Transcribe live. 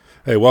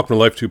Hey, welcome to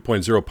Life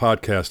 2.0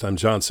 podcast. I'm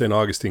John St.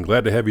 Augustine.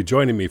 Glad to have you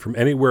joining me from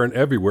anywhere and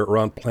everywhere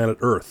around planet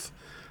Earth.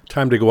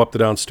 Time to go up the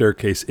down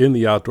staircase in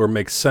the outdoor,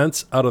 make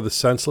sense out of the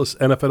senseless,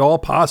 and if at all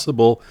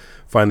possible,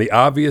 find the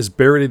obvious,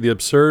 bury the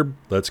absurd.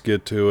 Let's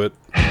get to it.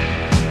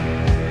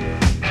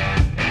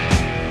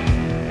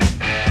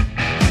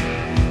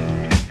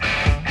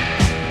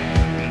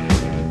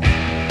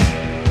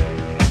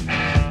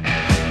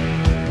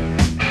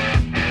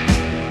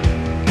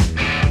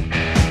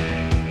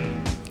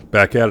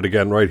 Back at it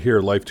again right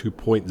here, Life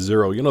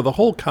 2.0. You know, the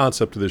whole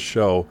concept of this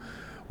show,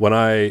 when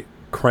I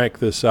cranked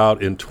this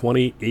out in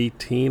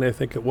 2018, I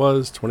think it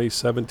was,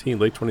 2017,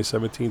 late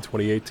 2017,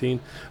 2018.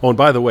 Oh, and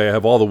by the way, I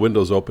have all the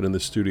windows open in the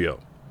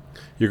studio.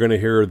 You're going to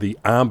hear the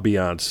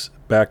ambiance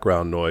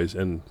background noise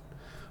and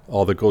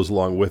all that goes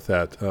along with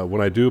that.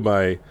 When I do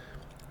my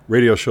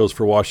radio shows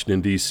for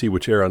Washington, D.C.,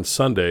 which air on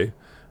Sunday,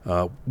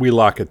 we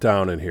lock it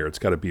down in here. It's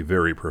got to be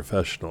very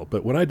professional.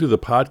 But when I do the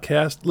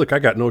podcast, look, I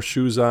got no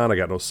shoes on. I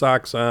got no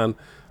socks on.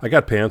 I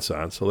got pants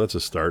on, so that's a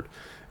start.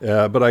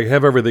 But I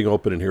have everything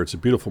open in here. It's a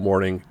beautiful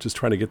morning, just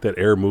trying to get that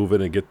air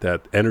moving and get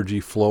that energy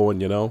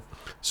flowing, you know.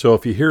 So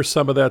if you hear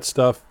some of that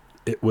stuff,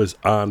 it was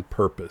on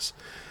purpose.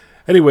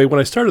 Anyway, when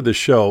I started this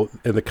show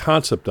and the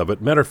concept of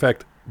it, matter of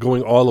fact,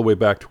 going all the way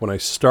back to when I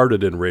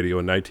started in radio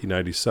in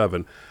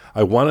 1997,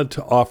 I wanted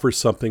to offer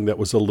something that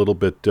was a little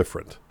bit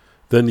different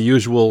than the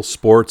usual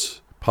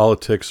sports,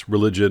 politics,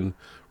 religion,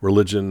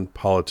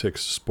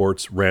 politics,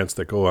 sports rants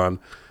that go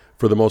on,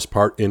 for the most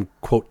part, in,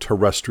 quote,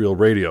 terrestrial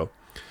radio.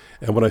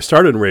 And when I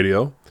started in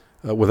radio,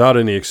 without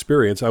any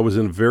experience, I was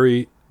in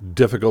very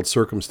difficult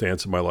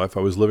circumstance in my life. I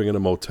was living in a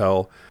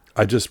motel.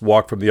 I just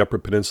walked from the Upper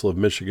Peninsula of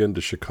Michigan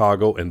to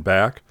Chicago and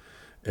back,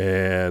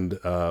 and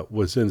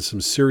was in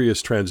some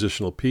serious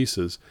transitional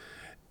pieces.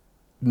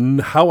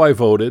 How I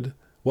voted,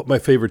 what my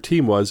favorite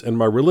team was, and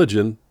my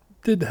religion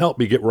did help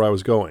me get where I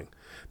was going.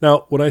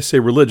 Now, when I say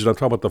religion, I'm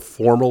talking about the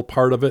formal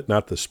part of it,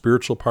 not the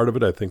spiritual part of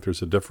it. I think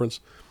there's a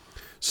difference.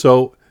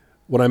 So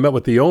when I met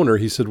with the owner,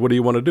 he said, "What do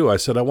you want to do?" I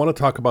said, "I want to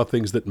talk about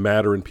things that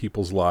matter in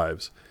people's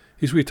lives."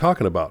 He said, "What are you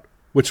talking about?"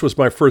 Which was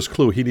my first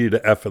clue. He needed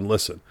to F and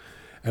listen.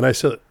 And I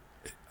said,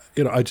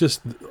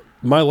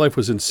 my life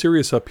was in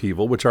serious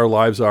upheaval, which our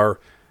lives are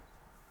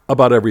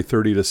about every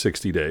 30 to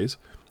 60 days,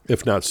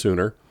 if not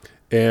sooner.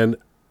 And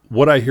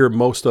what I hear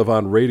most of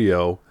on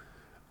radio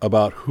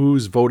about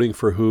who's voting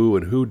for who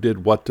and who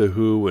did what to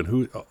who and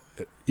who,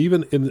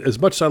 even in as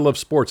much as I love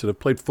sports and have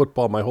played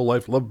football my whole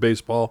life, love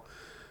baseball,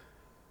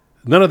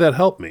 none of that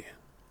helped me.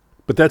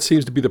 But that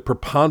seems to be the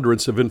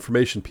preponderance of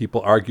information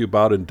people argue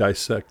about and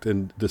dissect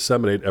and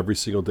disseminate every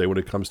single day when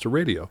it comes to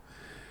radio.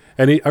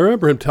 And I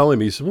remember him telling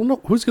me, he said, "Well,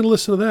 no, who's going to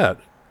listen to that?"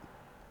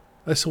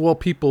 I said, "Well,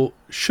 people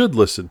should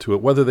listen to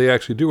it. Whether they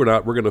actually do or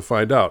not, we're going to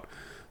find out."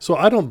 So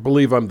I don't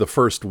believe I'm the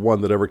first one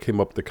that ever came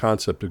up with the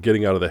concept of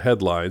getting out of the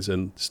headlines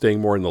and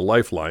staying more in the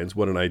lifelines.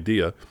 What an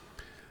idea.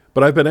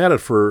 But I've been at it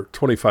for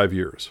 25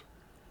 years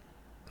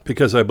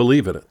because I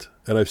believe in it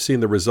and I've seen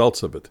the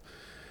results of it.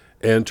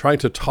 And trying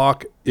to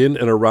talk in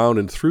and around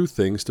and through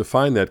things to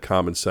find that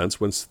common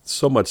sense when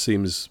so much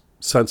seems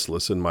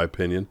senseless, in my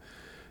opinion,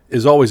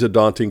 is always a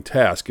daunting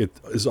task. It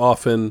is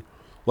often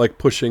like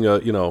pushing a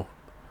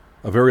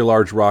very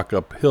large rock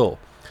uphill.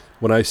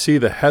 When I see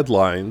the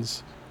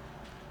headlines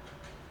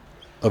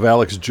of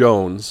Alex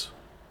Jones,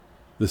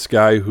 this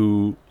guy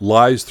who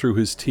lies through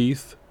his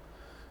teeth,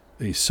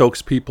 he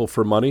soaks people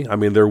for money. I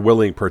mean, they're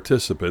willing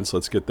participants.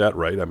 Let's get that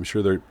right. I'm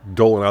sure they're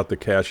doling out the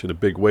cash in a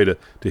big way to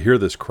hear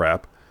this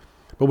crap.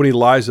 But when he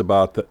lies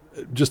about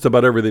just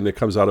about everything that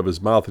comes out of his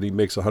mouth, and he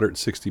makes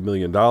 $160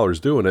 million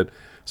doing it,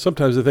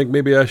 sometimes I think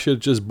maybe I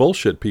should just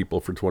bullshit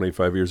people for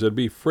 25 years. I'd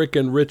be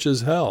freaking rich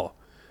as hell.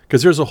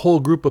 Because there's a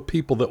whole group of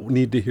people that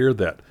need to hear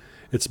that.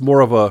 It's more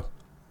of a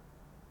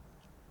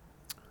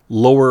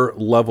lower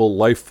level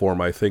life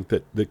form, I think,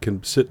 that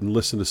can sit and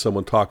listen to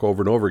someone talk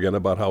over and over again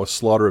about how a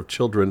slaughter of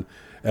children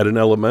at an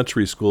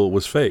elementary school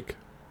was fake.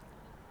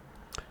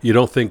 You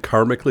don't think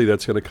karmically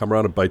that's going to come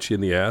around and bite you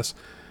in the ass?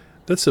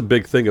 That's a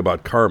big thing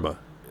about karma.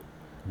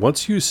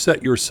 Once you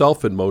set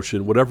yourself in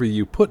motion, whatever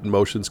you put in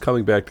motion is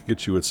coming back to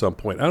get you at some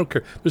point. I don't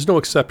care. There's no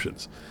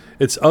exceptions.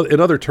 It's, in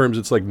other terms,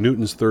 it's like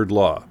Newton's third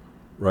law,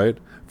 right?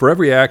 For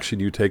every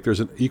action you take, there's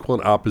an equal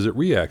and opposite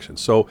reaction.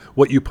 So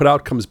what you put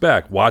out comes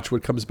back. Watch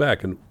what comes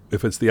back. And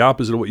if it's the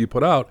opposite of what you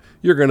put out,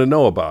 you're going to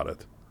know about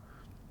it.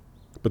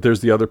 But there's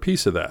the other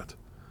piece of that,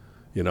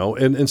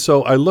 And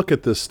so I look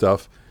at this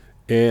stuff,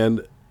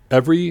 and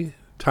every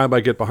time I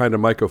get behind a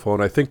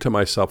microphone, I think to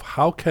myself,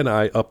 how can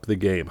I up the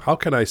game? How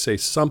can I say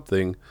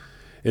something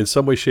in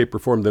some way, shape, or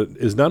form that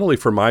is not only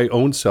for my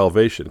own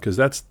salvation, because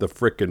that's the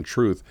frickin'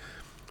 truth.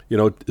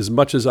 As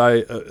much as I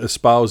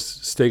espouse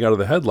staying out of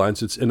the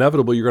headlines, it's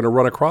inevitable you're going to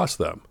run across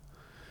them.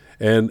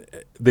 And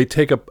they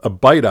take a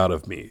bite out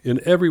of me in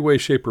every way,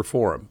 shape, or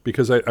form,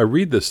 because I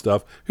read this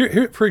stuff.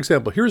 Here, for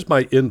example, here's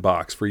my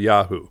inbox for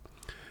Yahoo.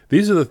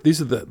 These are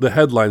the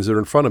headlines that are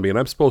in front of me, and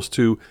I'm supposed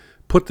to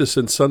put this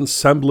in some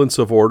semblance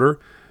of order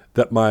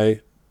that my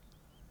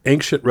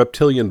ancient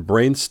reptilian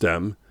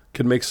brainstem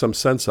can make some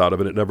sense out of,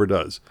 and it never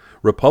does.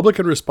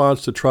 Republican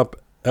response to Trump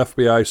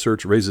FBI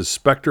search raises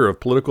specter of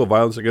political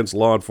violence against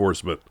law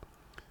enforcement.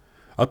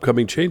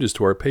 Upcoming changes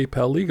to our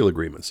PayPal legal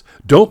agreements.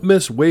 Don't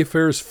miss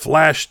Wayfair's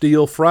flash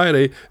deal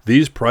Friday.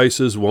 These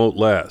prices won't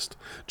last.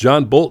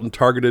 John Bolton,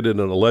 targeted in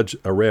an alleged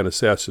Iran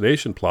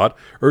assassination plot,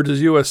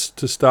 urges U.S.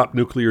 to stop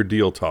nuclear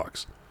deal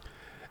talks.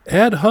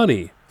 Add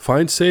honey.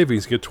 Find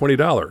savings. Get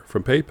 $20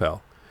 from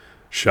PayPal.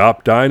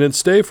 Shop, dine, and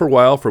stay for a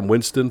while from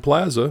Winston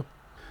Plaza.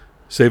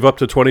 Save up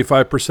to 25%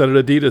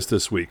 at Adidas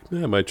this week.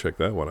 I might check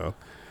that one out.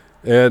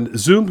 And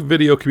Zoom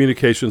Video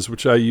Communications,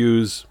 which I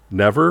use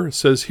never,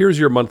 says, here's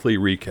your monthly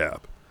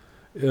recap.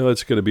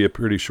 It's going to be a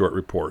pretty short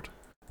report.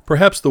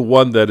 Perhaps the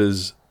one that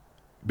has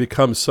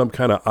become some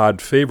kind of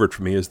odd favorite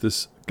for me is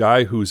this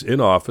guy who's in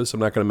office.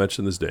 I'm not going to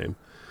mention his name.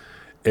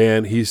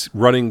 And he's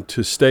running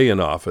to stay in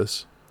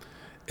office.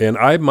 And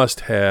I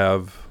must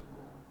have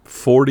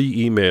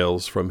 40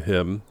 emails from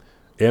him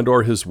and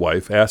or his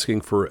wife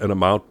asking for an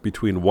amount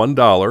between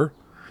 $1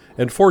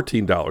 and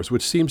 $14,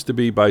 which seems to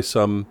be by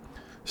some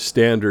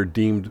standard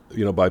deemed,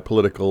 by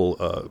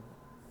political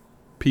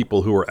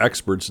people who are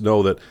experts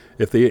know that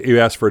if you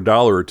ask for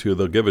 $1 or $2,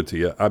 they'll give it to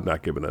you. I'm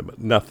not giving them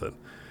nothing.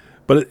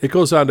 But it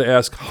goes on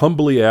to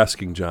humbly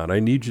asking, John, I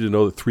need you to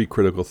know the 3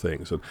 critical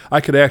things. And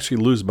I could actually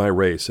lose my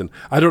race. And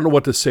I don't know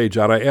what to say,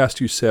 John. I asked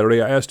you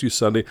Saturday. I asked you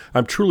Sunday.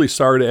 I'm truly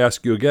sorry to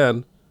ask you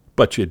again,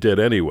 but you did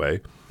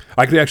anyway.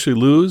 I could actually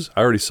lose.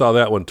 I already saw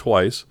that one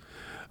twice.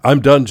 I'm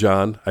done,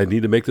 John. I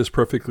need to make this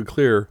perfectly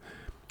clear.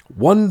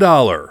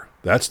 $1.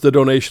 That's the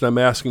donation I'm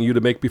asking you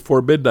to make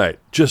before midnight.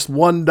 Just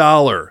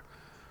 $1.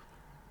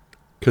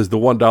 Because the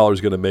 $1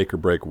 is going to make or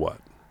break what?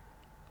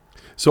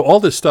 So all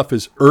this stuff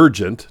is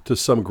urgent to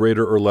some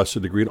greater or lesser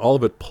degree, and all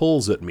of it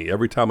pulls at me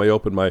every time I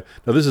open now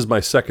this is my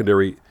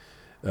secondary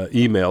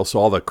email, so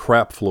all the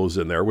crap flows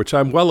in there, which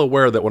I'm well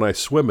aware that when I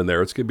swim in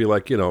there, it's going to be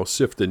like,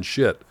 sifting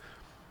shit.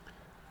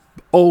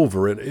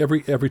 Over and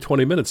every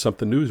 20 minutes,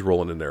 something new's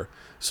rolling in there.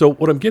 So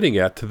what I'm getting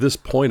at to this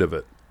point of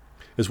it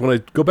is when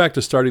I go back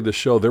to starting the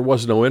show, there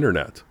was no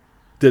internet.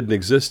 Didn't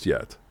exist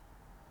yet.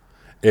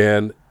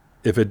 And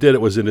if it did,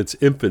 it was in its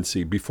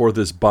infancy before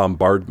this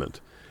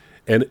bombardment.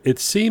 And it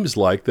seems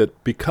like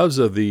that because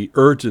of the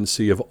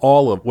urgency of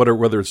all of,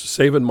 whether it's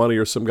saving money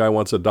or some guy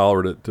wants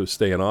 $1 to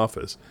stay in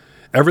office,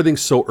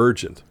 everything's so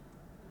urgent.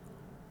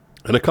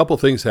 And a couple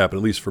things happen,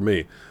 at least for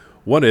me.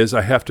 One is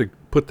I have to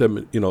put them,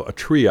 a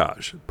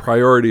triage,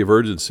 priority of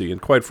urgency.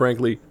 And quite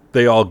frankly,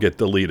 they all get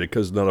deleted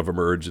because none of them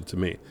are urgent to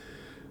me.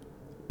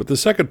 But the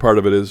second part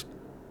of it is,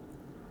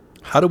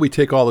 how do we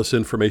take all this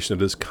information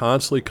that is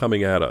constantly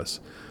coming at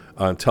us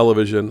on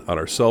television, on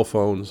our cell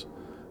phones,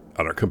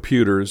 on our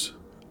computers,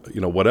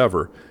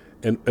 whatever,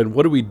 and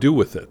what do we do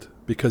with it?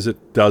 Because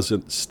it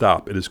doesn't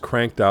stop. It is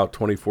cranked out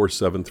 24/7,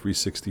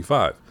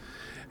 365.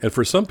 And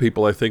for some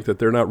people, I think that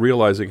they're not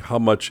realizing how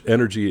much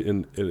energy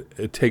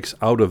it takes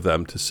out of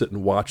them to sit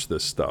and watch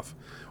this stuff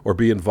or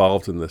be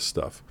involved in this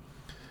stuff.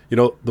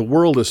 The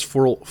world is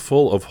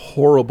full of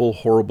horrible,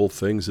 horrible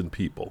things and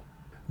people.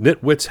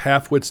 Nitwits,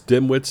 halfwits,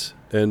 dimwits,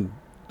 and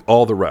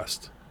all the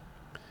rest.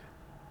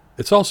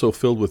 It's also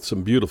filled with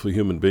some beautiful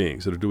human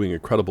beings that are doing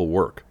incredible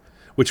work,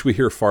 which we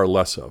hear far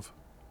less of.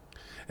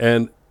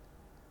 And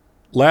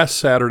last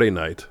Saturday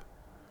night,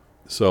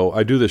 so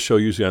I do this show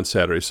usually on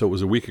Saturday, so it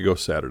was a week ago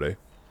Saturday,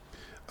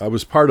 I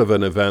was part of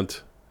an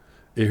event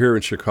here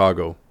in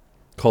Chicago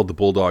called the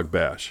Bulldog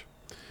Bash.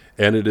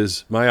 And it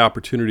is my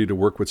opportunity to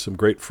work with some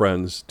great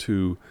friends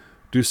to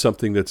do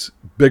something that's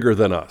bigger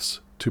than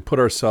us, to put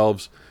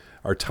ourselves,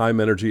 our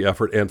time, energy,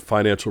 effort, and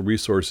financial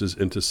resources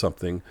into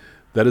something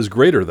that is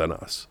greater than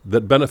us,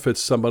 that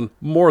benefits someone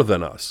more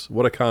than us.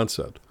 What a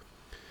concept.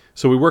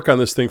 So we work on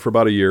this thing for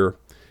about a year,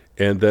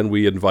 and then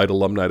we invite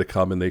alumni to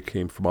come, and they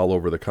came from all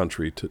over the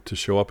country to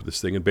show up at this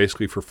thing. And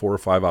basically for 4 or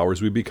 5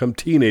 hours, we become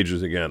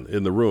teenagers again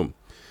in the room.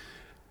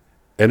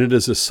 And it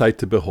is a sight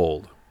to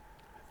behold.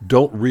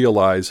 Don't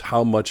realize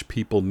how much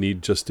people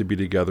need just to be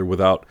together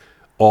without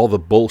all the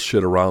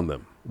bullshit around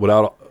them,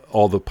 without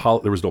all the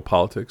there was no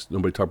politics.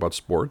 Nobody talked about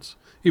sports,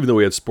 even though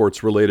we had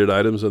sports-related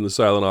items in the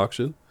silent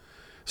auction.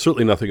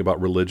 Certainly nothing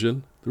about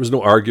religion. There was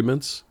no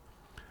arguments.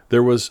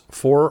 There was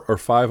 4 or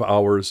 5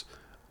 hours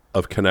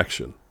of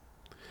connection.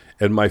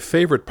 And my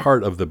favorite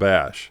part of the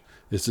bash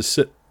is to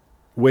sit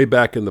way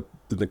back in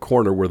the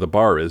corner where the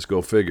bar is,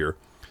 go figure,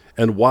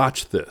 and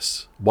watch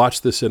this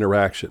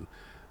interaction,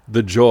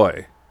 the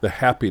joy, the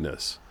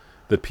happiness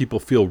that people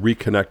feel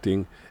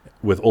reconnecting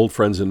with old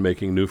friends and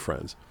making new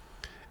friends.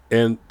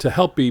 And to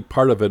help be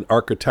part of an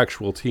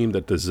architectural team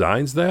that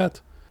designs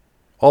that,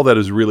 all that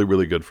is really,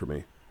 really good for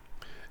me.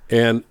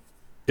 And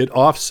it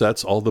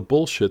offsets all the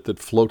bullshit that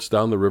floats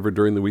down the river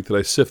during the week that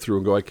I sift through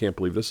and go, I can't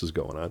believe this is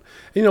going on.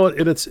 And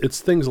and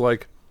it's things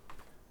like,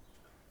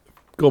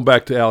 going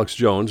back to Alex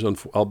Jones,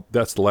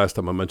 that's the last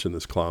time I mentioned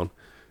this clown,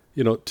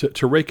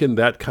 to rake in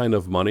that kind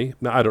of money.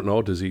 Now, I don't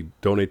know, does he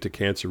donate to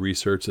cancer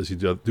research? Does he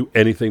do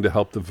anything to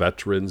help the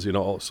veterans?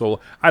 So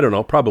I don't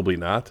know, probably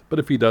not. But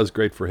if he does,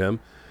 great for him.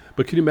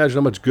 But can you imagine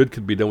how much good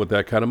could be done with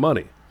that kind of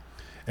money?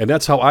 And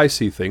that's how I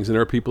see things, and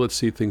there are people that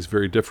see things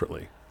very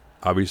differently.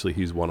 Obviously,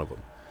 he's one of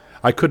them.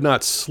 I could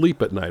not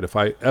sleep at night if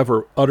I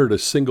ever uttered a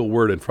single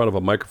word in front of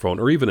a microphone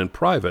or even in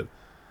private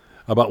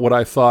about what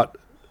I thought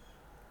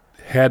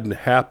hadn't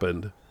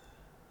happened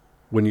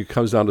when it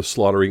comes down to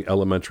slaughtering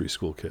elementary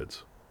school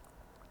kids.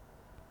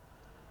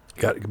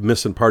 Got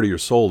missing part of your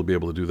soul to be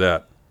able to do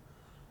that,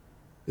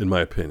 in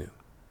my opinion.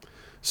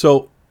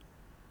 So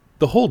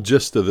the whole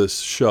gist of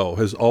this show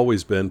has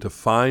always been to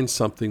find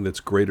something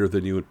that's greater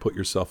than you and put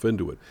yourself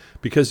into it,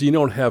 because you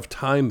don't have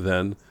time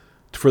then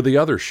for the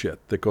other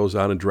shit that goes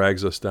on and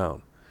drags us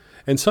down.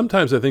 And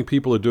sometimes I think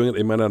people are doing it,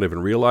 they might not even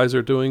realize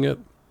they're doing it,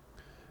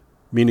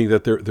 meaning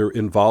that they're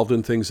involved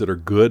in things that are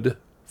good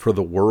for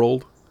the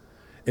world.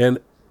 And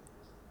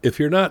if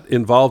you're not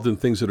involved in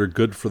things that are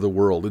good for the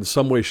world in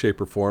some way, shape,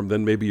 or form,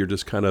 then maybe you're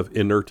just kind of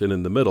inert and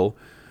in the middle,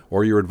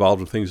 or you're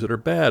involved in things that are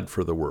bad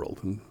for the world.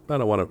 And I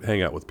don't want to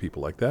hang out with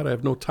people like that. I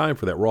have no time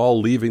for that. We're all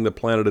leaving the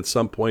planet at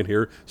some point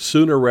here,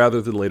 sooner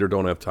rather than later.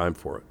 Don't have time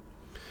for it.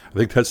 I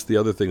think that's the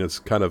other thing that's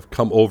kind of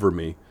come over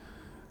me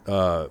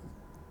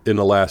in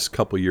the last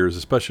couple of years,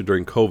 especially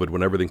during COVID,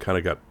 when everything kind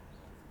of got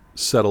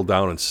settled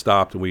down and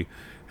stopped, and we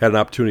had an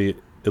opportunity,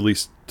 at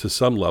least to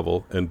some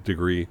level and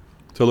degree,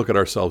 to look at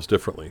ourselves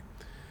differently.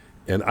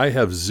 And I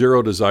have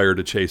zero desire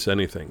to chase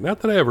anything. Not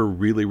that I ever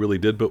really, really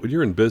did, but when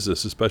you're in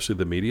business, especially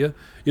the media,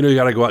 you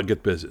got to go out and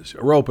get business.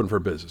 We're open for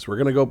business. We're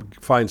going to go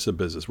find some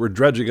business. We're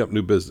dredging up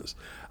new business.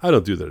 I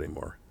don't do that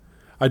anymore.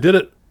 I did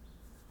it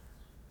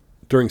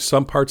during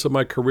some parts of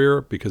my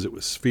career because it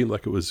was feeling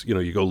like it was,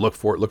 you go look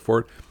for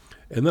it.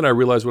 And then I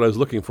realized what I was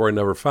looking for, I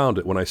never found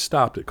it. When I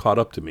stopped, it caught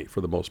up to me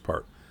for the most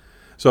part.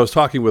 So I was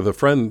talking with a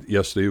friend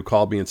yesterday who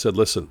called me and said,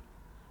 listen,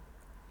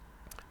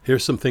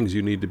 here's some things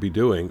you need to be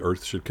doing or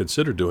should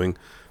consider doing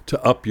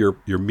to up your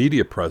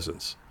media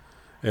presence.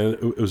 And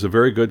it was a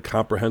very good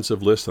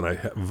comprehensive list, and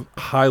I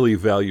highly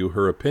value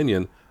her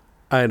opinion.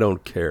 I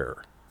don't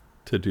care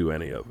to do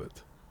any of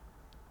it.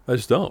 I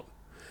just don't.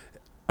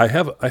 I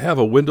have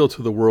a window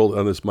to the world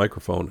on this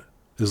microphone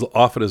as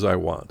often as I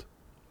want.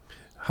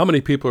 How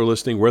many people are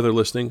listening, where they're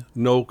listening,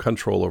 no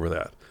control over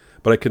that.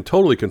 But I can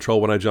totally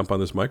control when I jump on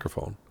this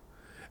microphone.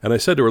 And I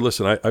said to her,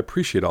 listen, I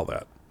appreciate all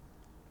that.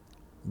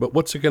 But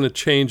what's it going to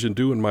change and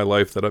do in my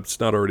life that it's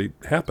not already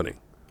happening?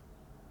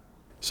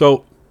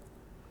 So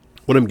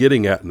what I'm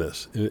getting at in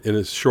this, in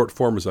as short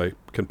form as I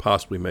can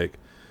possibly make,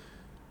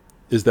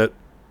 is that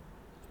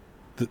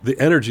the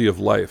energy of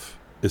life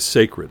is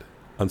sacred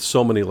on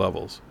so many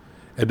levels.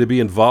 And to be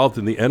involved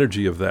in the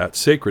energy of that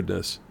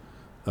sacredness,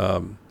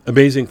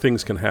 amazing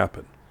things can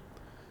happen.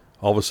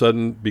 All of a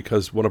sudden,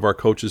 because one of our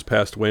coaches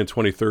passed away in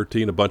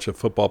 2013, a bunch of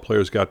football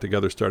players got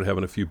together, started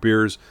having a few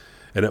beers,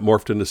 and it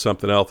morphed into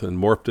something else, and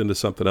morphed into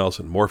something else,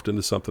 and morphed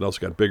into something else,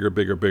 got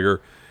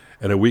bigger.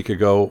 And a week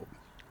ago,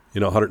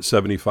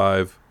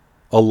 175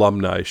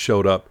 alumni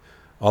showed up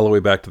all the way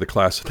back to the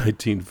class of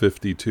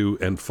 1952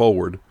 and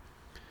forward.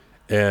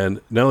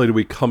 And not only did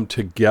we come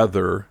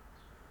together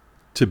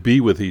to be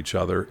with each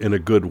other in a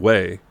good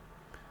way,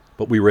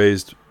 but we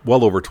raised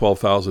well over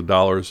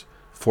 $12,000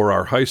 for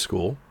our high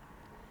school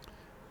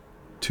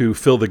to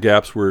fill the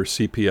gaps where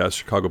CPS,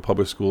 Chicago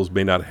Public Schools,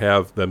 may not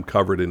have them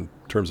covered in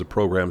terms of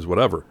programs,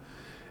 whatever.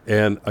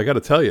 And I got to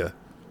tell you,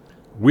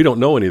 we don't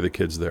know any of the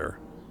kids there.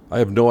 I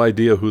have no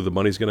idea who the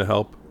money's going to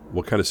help,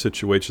 what kind of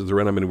situations they're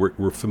in. I mean,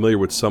 we're familiar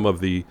with some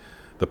of the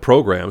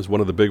programs.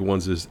 One of the big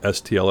ones is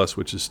STLS,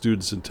 which is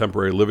Students in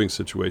Temporary Living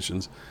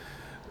Situations.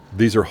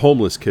 These are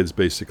homeless kids,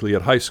 basically,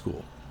 at high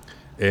school.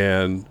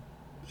 And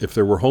if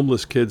there were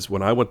homeless kids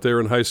when I went there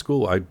in high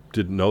school, I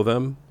didn't know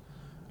them.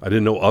 I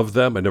didn't know of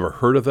them. I never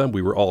heard of them.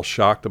 We were all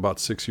shocked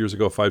about 6 years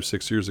ago,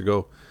 5-6 years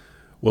ago,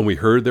 when we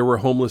heard there were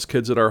homeless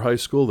kids at our high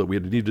school, that we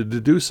needed to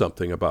do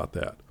something about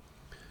that.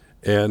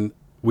 And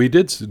we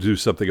did do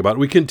something about it.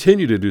 We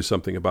continue to do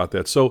something about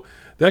that. So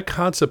that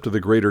concept of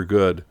the greater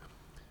good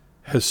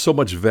has so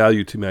much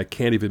value to me, I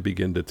can't even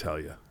begin to tell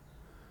you.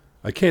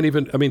 I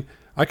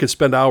could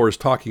spend hours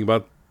talking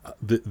about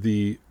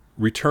the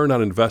return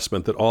on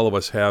investment that all of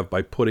us have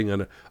by putting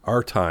in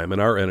our time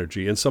and our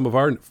energy and some of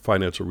our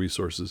financial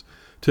resources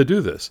to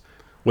do this,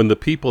 when the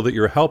people that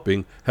you're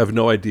helping have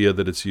no idea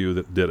that it's you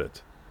that did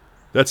it.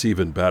 That's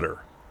even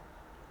better,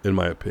 in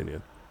my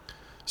opinion.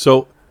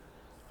 So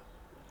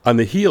on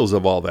the heels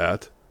of all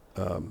that,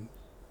 on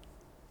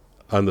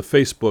the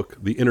Facebook,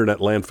 the internet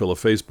landfill of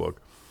Facebook,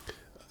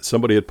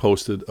 somebody had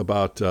posted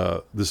about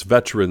this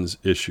veterans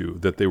issue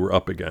that they were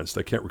up against.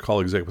 I can't recall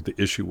exactly what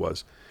the issue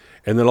was.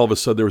 And then all of a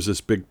sudden there was this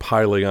big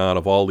piling on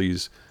of all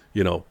these,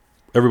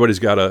 everybody's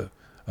got an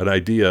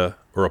idea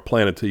or a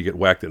plan until you get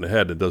whacked in the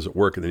head and it doesn't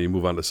work, and then you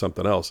move on to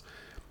something else.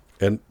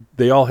 And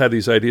they all had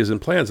these ideas and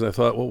plans, and I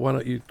thought, well, why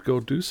don't you go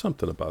do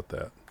something about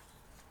that?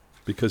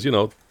 Because,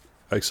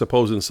 I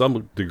suppose in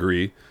some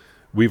degree,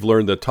 we've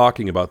learned that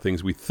talking about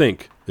things we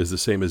think is the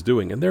same as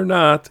doing, and they're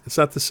not. It's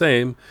not the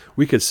same.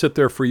 We could sit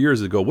there for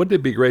years and go, wouldn't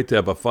it be great to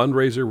have a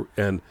fundraiser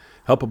and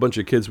help a bunch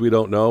of kids we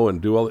don't know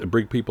and and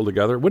bring people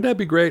together? Wouldn't that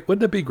be great?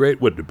 Wouldn't it be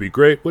great? Wouldn't it be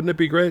great? Wouldn't it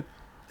be great?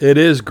 It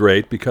is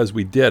great because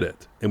we did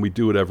it, and we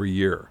do it every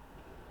year.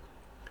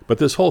 But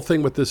this whole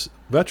thing with this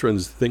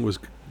veterans thing was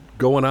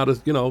going out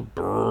of,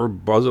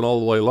 buzzing all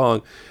the way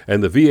along,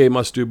 and the VA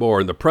must do more,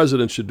 and the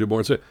president should do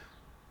more.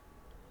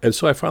 And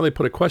so I finally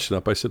put a question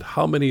up. I said,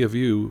 how many of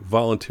you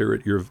volunteer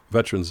at your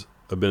Veterans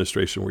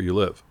Administration where you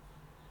live?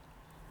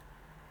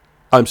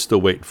 I'm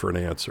still waiting for an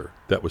answer.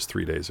 That was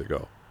 3 days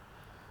ago.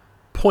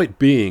 Point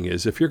being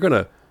is, if you're going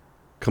to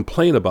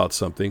complain about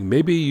something,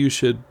 maybe you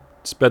should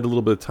spend a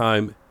little bit of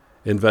time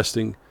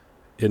investing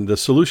in the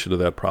solution to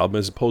that problem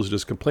as opposed to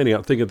just complaining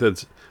out, thinking that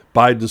it's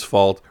Biden's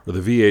fault or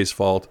the VA's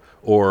fault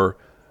or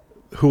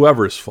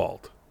whoever's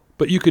fault.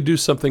 But you could do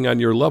something on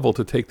your level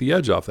to take the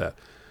edge off that.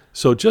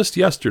 So just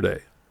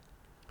yesterday,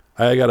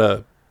 I got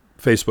a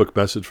Facebook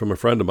message from a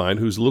friend of mine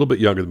who's a little bit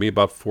younger than me,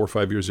 about 4 or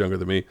 5 years younger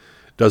than me,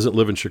 doesn't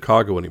live in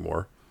Chicago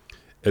anymore,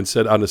 and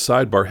said on the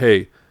sidebar,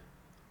 hey,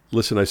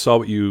 listen, I saw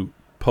what you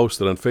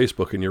posted on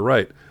Facebook, and you're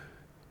right.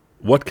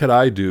 What could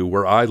I do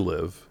where I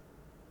live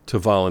to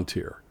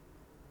volunteer?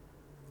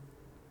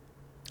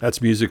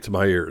 That's music to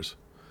my ears.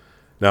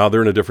 Now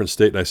they're in a different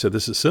state, and I said,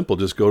 this is simple.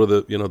 Just go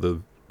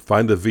to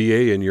find the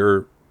VA in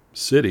your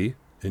city,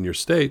 in your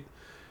state,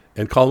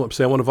 and call them up and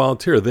say, I want to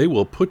volunteer. They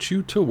will put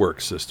you to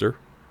work, sister.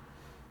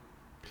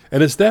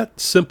 And it's that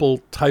simple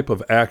type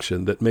of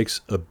action that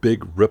makes a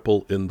big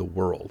ripple in the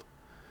world.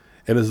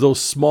 And it's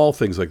those small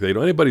things like that.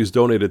 Anybody who's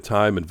donated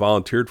time and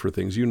volunteered for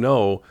things,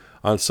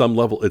 on some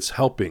level it's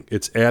helping.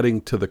 It's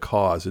adding to the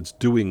cause. It's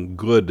doing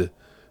good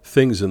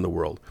things in the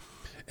world.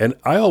 And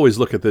I always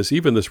look at this,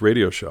 even this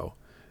radio show,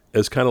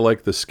 as kind of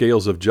like the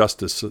scales of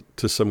justice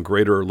to some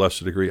greater or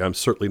lesser degree. I'm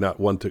certainly not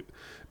one to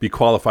be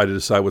qualified to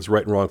decide what's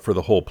right and wrong for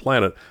the whole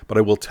planet, but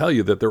I will tell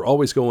you that they're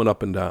always going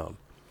up and down.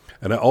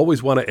 And I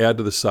always want to add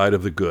to the side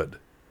of the good,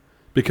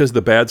 because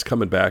the bad's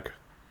coming back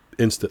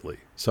instantly.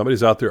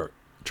 Somebody's out there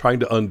trying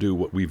to undo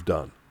what we've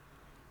done,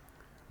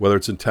 whether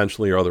it's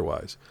intentionally or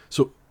otherwise.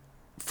 So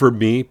for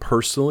me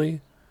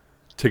personally,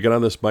 to get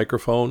on this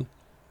microphone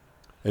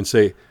and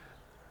say,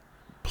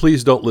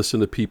 please don't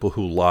listen to people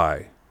who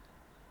lie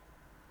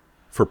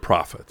for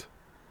profit.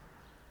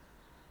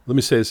 Let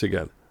me say this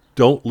again.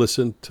 Don't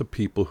listen to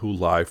people who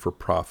lie for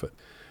profit.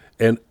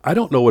 And I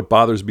don't know what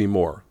bothers me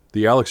more,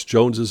 the Alex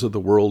Joneses of the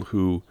world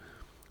who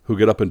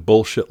get up and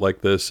bullshit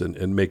like this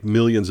and make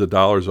millions of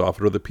dollars off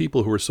it, or the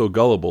people who are so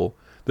gullible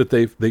that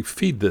they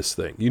feed this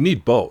thing. You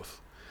need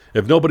both.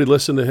 If nobody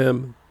listened to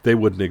him, they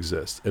wouldn't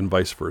exist, and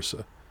vice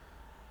versa.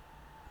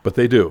 But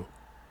they do.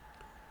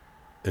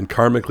 And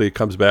karmically, it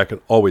comes back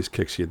and always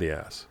kicks you in the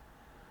ass.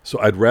 So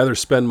I'd rather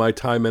spend my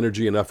time,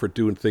 energy, and effort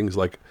doing things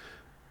like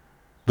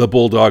the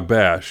Bulldog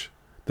Bash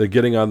than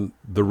getting on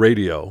the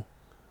radio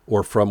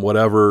or from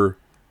whatever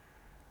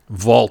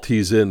vault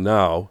he's in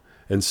now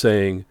and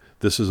saying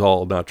this is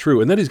all not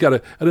true. And then he's got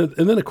to,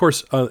 and then of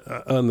course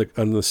on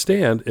the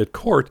stand at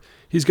court,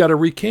 he's got to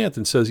recant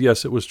and says,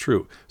 yes, it was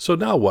true. So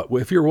now what?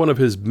 If you're one of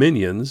his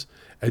minions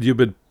and you've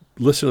been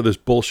listening to this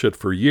bullshit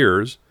for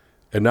years,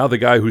 and now the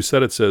guy who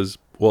said it says,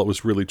 well, it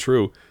was really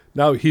true.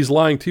 Now he's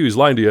lying to you. He's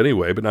lying to you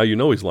anyway, but now you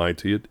know he's lying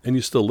to you, and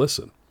you still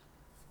listen.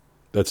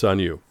 That's on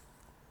you.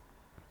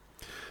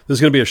 This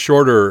is going to be a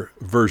shorter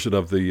version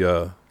of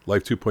the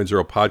Life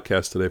 2.0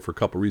 podcast today for a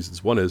couple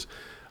reasons. One is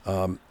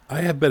I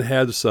have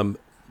had some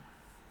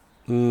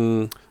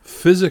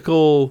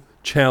physical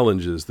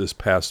challenges this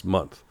past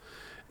month,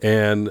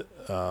 and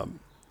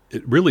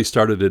it really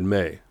started in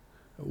May.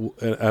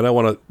 And I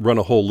want to run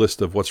a whole list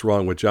of what's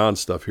wrong with John's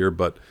stuff here,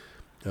 but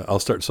I'll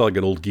start sounding like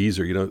an old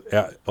geezer.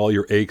 All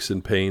your aches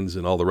and pains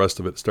and all the rest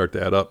of it start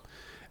to add up.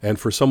 And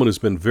for someone who's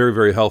been very,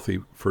 very healthy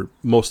for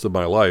most of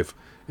my life,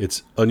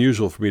 it's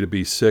unusual for me to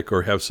be sick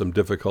or have some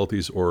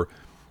difficulties or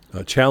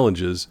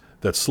challenges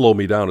that slow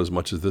me down as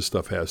much as this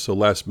stuff has. So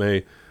last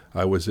May,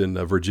 I was in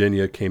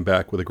Virginia, came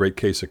back with a great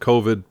case of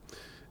COVID,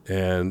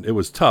 and it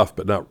was tough,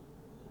 but not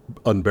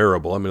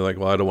unbearable. I mean, I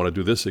don't want to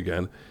do this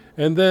again.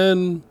 And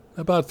then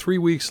about 3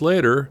 weeks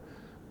later,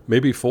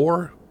 maybe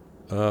 4,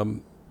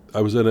 I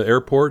was in an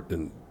airport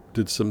and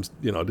did some,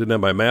 didn't have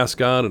my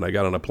mask on, and I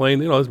got on a plane.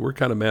 We're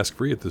kind of mask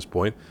free at this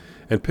point,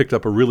 and picked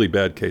up a really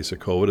bad case of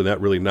COVID, and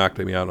that really knocked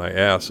me on my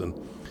ass. And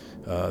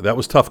that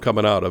was tough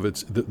coming out of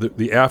it.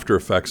 The after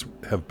effects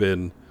have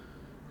been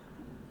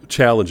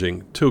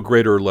challenging to a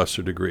greater or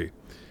lesser degree.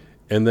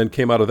 And then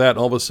came out of that, and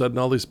all of a sudden,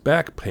 all this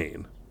back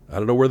pain. I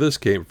don't know where this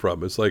came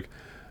from. It's like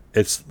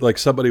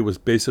somebody was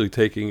basically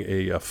taking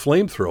a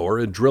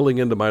flamethrower and drilling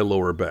into my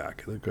lower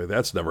back. Okay,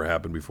 that's never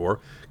happened before.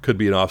 Could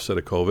be an offset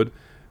of COVID.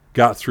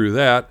 Got through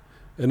that,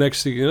 and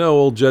next thing you know,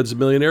 old Jed's a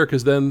millionaire,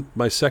 because then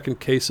my second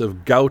case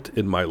of gout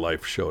in my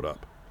life showed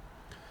up.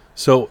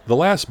 So the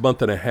last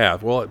month and a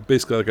half, well,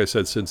 basically, like I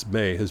said, since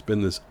May, has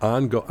been this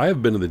ongoing. I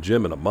haven't been in the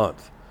gym in a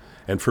month,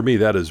 and for me,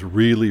 that is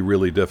really,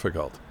 really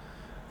difficult.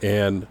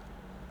 And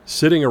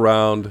sitting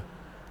around,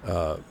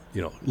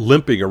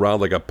 limping around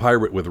like a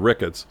pirate with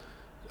rickets,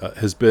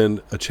 has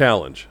been a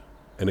challenge,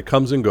 and it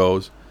comes and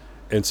goes.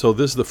 And so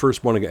this is the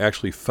first morning I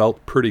actually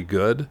felt pretty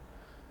good,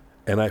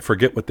 and I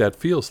forget what that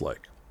feels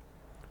like.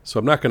 So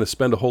I'm not going to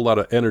spend a whole lot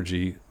of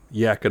energy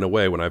yakking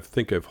away when I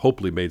think I've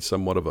hopefully made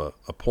somewhat of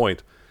a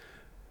point.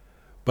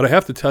 But I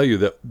have to tell you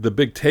that the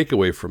big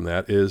takeaway from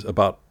that is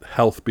about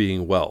health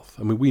being wealth.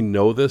 I mean, we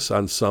know this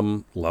on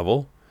some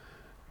level,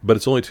 but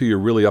it's only till you're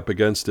really up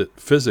against it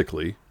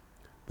physically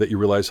that you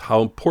realize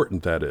how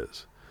important that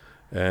is.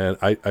 And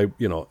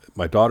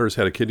my daughter's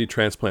had a kidney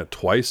transplant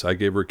twice. I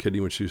gave her a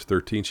kidney when she was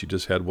 13. She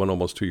just had one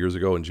almost 2 years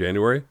ago in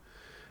January.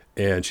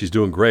 And she's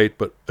doing great.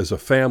 But as a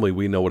family,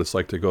 we know what it's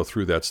like to go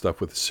through that stuff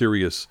with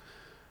serious,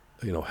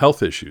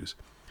 health issues.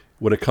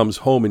 When it comes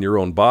home in your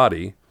own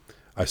body,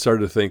 I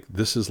started to think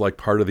this is like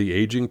part of the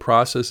aging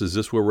process. Is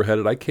this where we're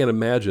headed? I can't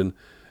imagine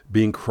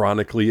being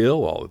chronically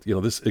ill.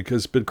 It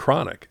has been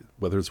chronic.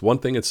 Whether it's one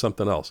thing, it's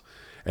something else.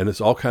 And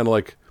it's all kind of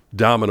like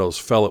dominoes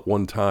fell at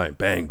one time.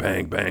 Bang,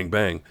 bang, bang,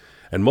 bang.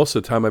 And most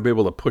of the time I'd be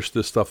able to push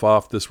this stuff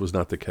off. This was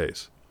not the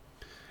case.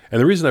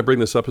 And the reason I bring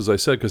this up, as I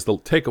said, because the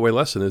takeaway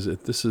lesson is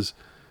that this is,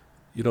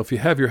 if you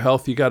have your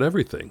health, you got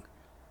everything.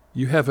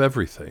 You have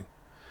everything.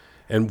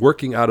 And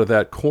working out of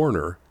that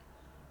corner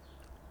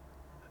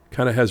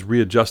kind of has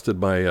readjusted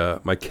my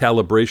my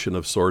calibration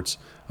of sorts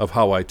of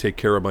how I take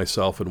care of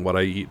myself and what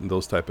I eat and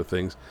those type of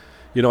things.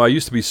 I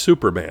used to be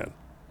Superman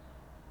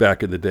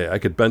back in the day. I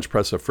could bench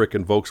press a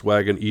frickin'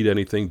 Volkswagen, eat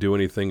anything, do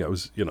anything. I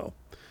was,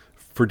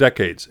 for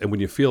decades. And when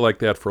you feel like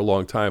that for a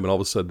long time and all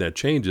of a sudden that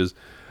changes,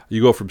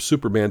 you go from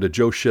Superman to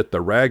Joe Shit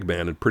the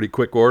Ragman in pretty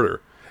quick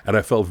order. And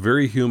I felt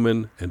very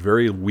human and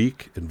very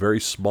weak and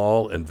very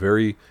small and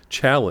very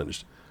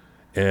challenged.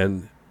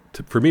 And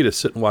for me to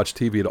sit and watch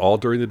TV at all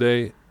during the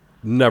day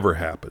never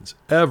happens.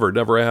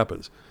 Never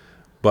happens.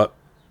 But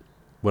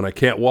when I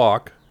can't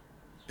walk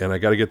and I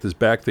got to get this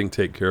back thing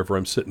taken care of, or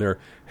I'm sitting there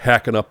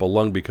hacking up a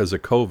lung because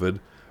of COVID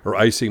or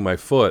icing my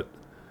foot,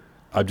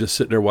 I'm just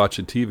sitting there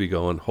watching TV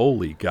going,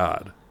 holy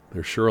God,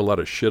 there's sure a lot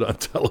of shit on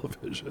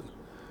television.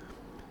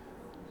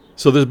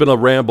 So there's been a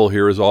ramble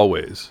here as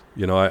always.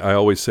 I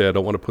always say I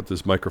don't want to put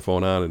this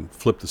microphone on and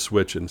flip the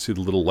switch and see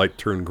the little light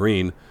turn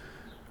green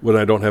when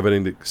I don't have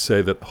anything to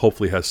say that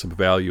hopefully has some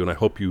value, and I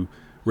hope you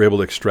were able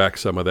to extract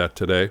some of that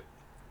today.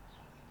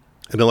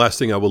 And the last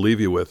thing I will leave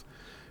you with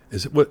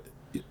is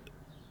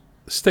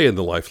stay in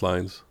the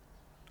lifelines.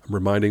 I'm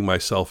reminding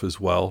myself as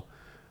well.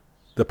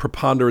 The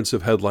preponderance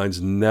of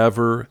headlines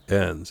never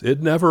ends.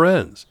 It never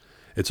ends.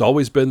 It's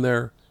always been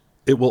there.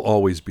 It will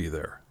always be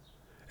there.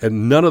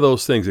 And none of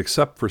those things,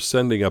 except for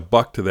sending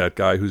 $1 to that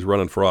guy who's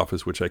running for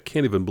office, which I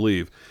can't even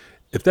believe.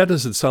 If that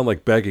doesn't sound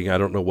like begging, I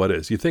don't know what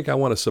is. You think I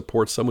want to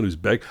support someone who's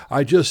begging?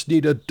 I just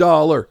need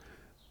 $1.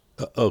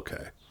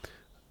 Okay.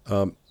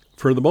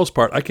 For the most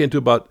part, I can't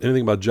do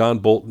anything about John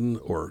Bolton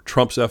or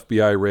Trump's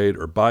FBI raid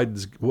or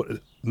Biden's,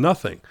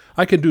 nothing.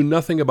 I can do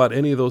nothing about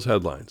any of those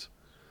headlines.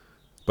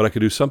 But I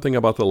could do something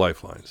about the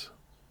lifelines.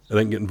 And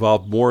I can get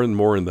involved more and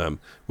more in them,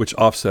 which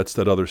offsets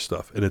that other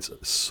stuff. And it's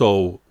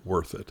so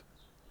worth it.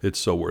 It's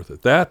so worth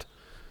it. That,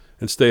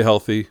 and stay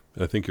healthy,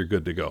 and I think you're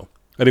good to go.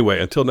 Anyway,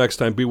 until next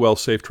time, be well,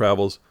 safe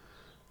travels.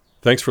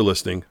 Thanks for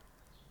listening.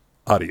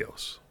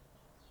 Adios.